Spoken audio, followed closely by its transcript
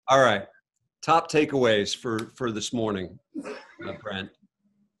All right. Top takeaways for this morning, Brent.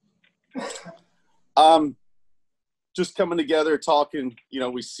 Just coming together, talking,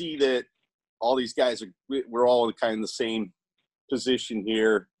 we see that all these guys we're all in kind of the same position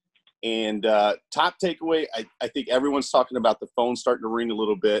here. And top takeaway, I think everyone's talking about the phone starting to ring a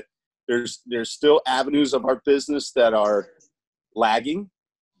little bit. There's still avenues of our business that are lagging,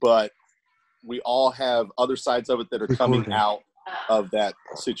 but we all have other sides of it that are coming out of that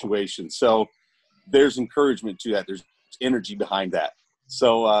situation. So there's encouragement to that. There's energy behind that.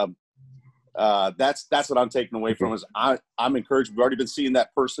 So that's what I'm taking away from is I'm encouraged. We've already been seeing that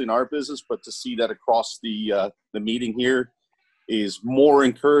personally in our business, but to see that across the meeting here is more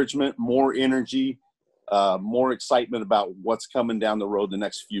encouragement, more energy, more excitement about what's coming down the road the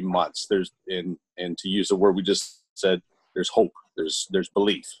next few months. And to use the word we just said, there's hope. There's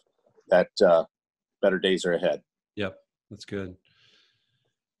belief that better days are ahead. Yep, that's good.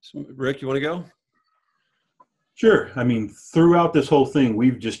 So, Rick, you want to go? Sure. I mean, throughout this whole thing,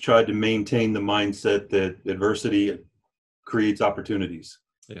 we've just tried to maintain the mindset that adversity creates opportunities.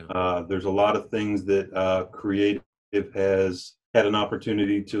 Yeah. There's a lot of things that creative has had an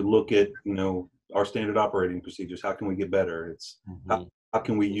opportunity to look at, our standard operating procedures. How can we get better? It's how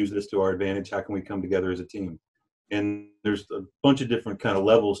can we use this to our advantage? How can we come together as a team? And there's a bunch of different kind of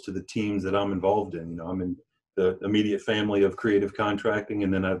levels to the teams that I'm involved in. I'm in the immediate family of creative contracting,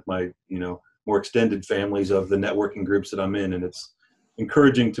 and then I have my, more extended families of the networking groups that I'm in. And it's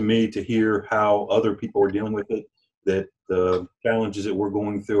encouraging to me to hear how other people are dealing with it, that the challenges that we're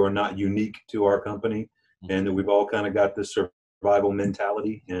going through are not unique to our company, and that we've all kind of got this survival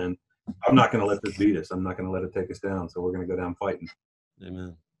mentality. And I'm not going to let this beat us. I'm not going to let it take us down. So we're going to go down fighting.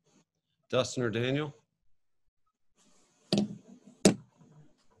 Amen. Dustin or Daniel?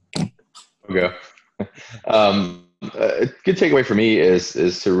 Okay. A good takeaway for me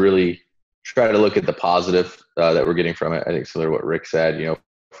is to really try to look at the positive that we're getting from it. I think similar to what Rick said,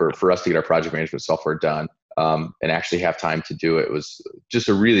 for us to get our project management software done and actually have time to do it was just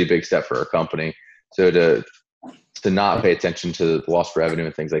a really big step for our company. So to not pay attention to lost revenue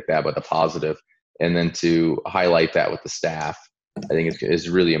and things like that, but the positive, and then to highlight that with the staff, I think is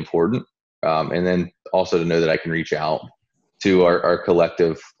really important. And then also to know that I can reach out to our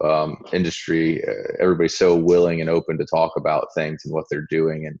collective industry. Everybody's so willing and open to talk about things and what they're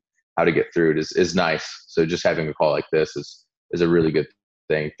doing and how to get through it is nice. So just having a call like this is a really good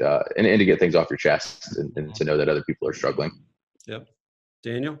thing, and to get things off your chest and to know that other people are struggling. Yep.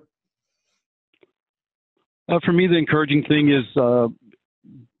 Daniel? For me, the encouraging thing is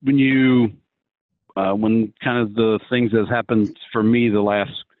when kind of the things that have happened for me the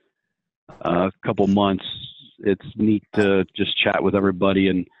last couple months, it's neat to just chat with everybody,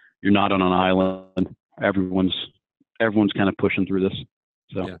 and you're not on an island. Everyone's kind of pushing through this.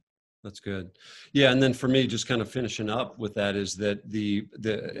 So yeah, that's good. Yeah, and then for me, just kind of finishing up with that is that the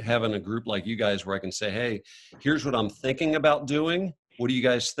having a group like you guys where I can say, hey, here's what I'm thinking about doing. What do you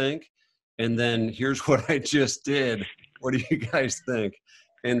guys think? And then here's what I just did. What do you guys think?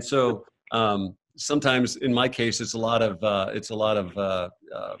 And so sometimes in my case, it's a lot of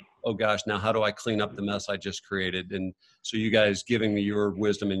oh gosh, now how do I clean up the mess I just created? And so you guys giving me your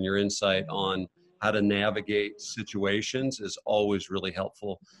wisdom and your insight on how to navigate situations is always really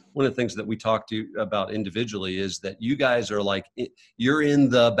helpful. One of the things that we talk to you about individually is that you guys are like, you're in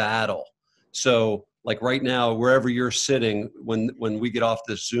the battle. So like right now, wherever you're sitting, when we get off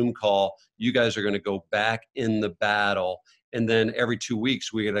this Zoom call, you guys are going to go back in the battle. And then every 2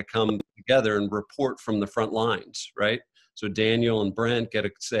 weeks, we got to come together and report from the front lines, right? So Daniel and Brent get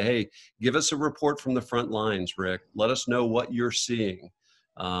to say, hey, give us a report from the front lines, Rick. Let us know what you're seeing.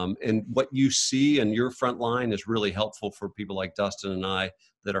 And what you see in your front line is really helpful for people like Dustin and I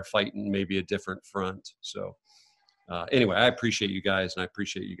that are fighting maybe a different front. So anyway, I appreciate you guys, and I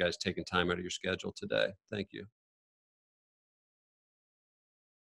appreciate you guys taking time out of your schedule today. Thank you.